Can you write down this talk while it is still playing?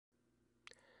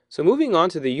So moving on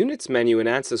to the Units menu in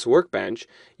ANSYS Workbench,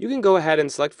 you can go ahead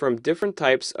and select from different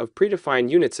types of predefined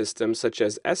unit systems such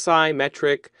as SI,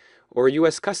 metric, or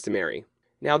US customary.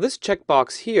 Now this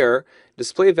checkbox here,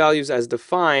 display values as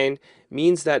defined,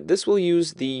 means that this will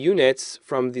use the units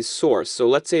from the source. So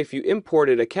let's say if you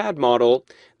imported a CAD model,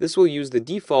 this will use the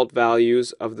default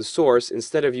values of the source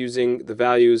instead of using the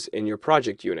values in your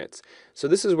project units. So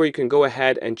this is where you can go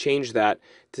ahead and change that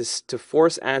to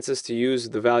force ANSYS to use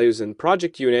the values in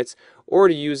project units or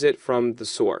to use it from the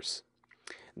source.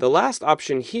 The last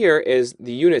option here is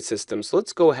the unit system. So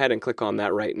let's go ahead and click on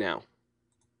that right now.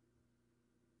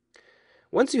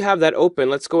 Once you have that open,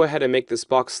 let's go ahead and make this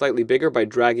box slightly bigger by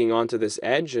dragging onto this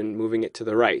edge and moving it to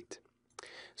the right.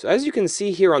 So as you can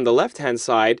see here on the left-hand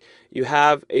side, you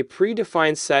have a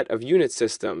predefined set of unit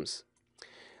systems.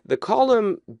 The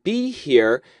column B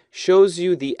here shows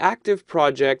you the active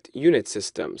project unit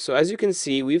system. So as you can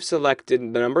see, we've selected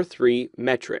the number 3,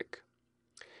 metric.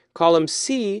 Column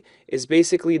C is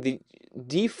basically the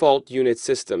default unit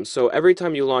system. So every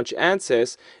time you launch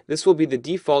ANSYS, this will be the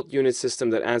default unit system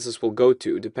that ANSYS will go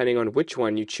to, depending on which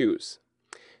one you choose.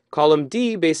 Column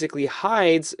D basically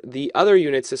hides the other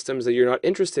unit systems that you're not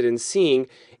interested in seeing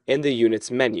in the Units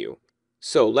menu.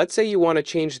 So let's say you want to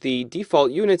change the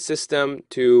default unit system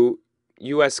to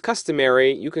US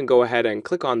customary. You can go ahead and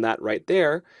click on that right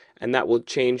there, and that will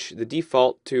change the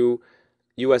default to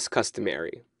US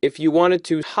customary. If you wanted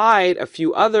to hide a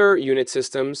few other unit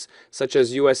systems, such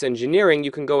as US engineering,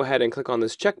 you can go ahead and click on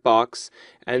this checkbox,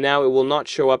 and now it will not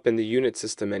show up in the unit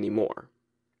system anymore.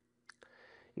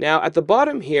 Now at the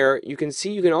bottom here, you can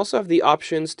see you can also have the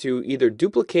options to either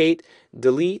duplicate,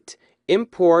 delete,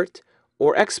 import,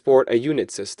 or export a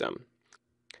unit system.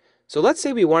 So let's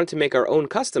say we wanted to make our own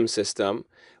custom system.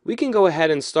 We can go ahead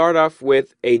and start off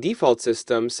with a default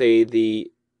system, say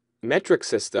the metric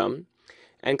system,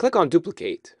 and click on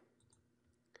duplicate.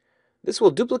 This will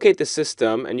duplicate the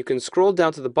system, and you can scroll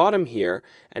down to the bottom here,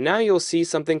 and now you'll see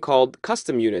something called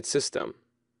custom unit system.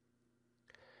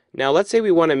 Now let's say we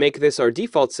want to make this our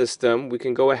default system. We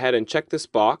can go ahead and check this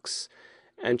box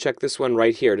and check this one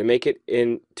right here to make it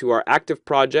into our active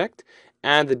project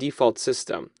and the default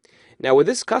system. Now with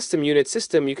this custom unit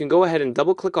system, you can go ahead and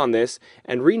double click on this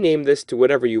and rename this to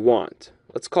whatever you want.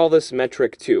 Let's call this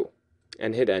metric 2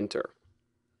 and hit enter.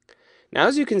 Now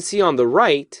as you can see on the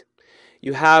right,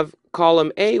 you have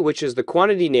column A, which is the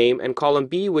quantity name, and column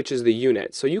B, which is the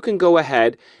unit. So you can go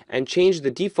ahead and change the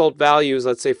default values,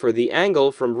 let's say for the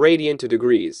angle, from radian to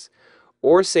degrees,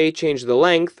 or say change the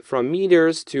length from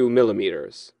meters to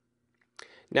millimeters.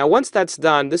 Now once that's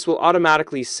done, this will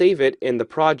automatically save it in the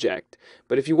project.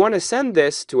 But if you want to send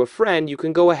this to a friend, you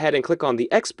can go ahead and click on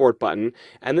the export button,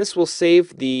 and this will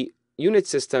save the unit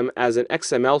system as an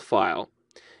XML file.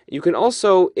 You can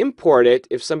also import it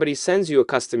if somebody sends you a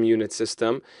custom unit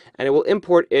system, and it will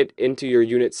import it into your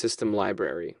unit system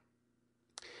library.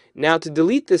 Now to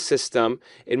delete this system,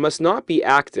 it must not be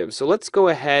active. So let's go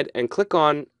ahead and click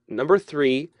on number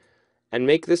 3 and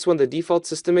make this one the default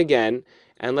system again.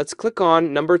 And let's click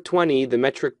on number 20, the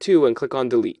metric 2, and click on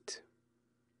delete.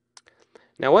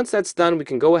 Now once that's done, we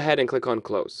can go ahead and click on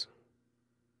close.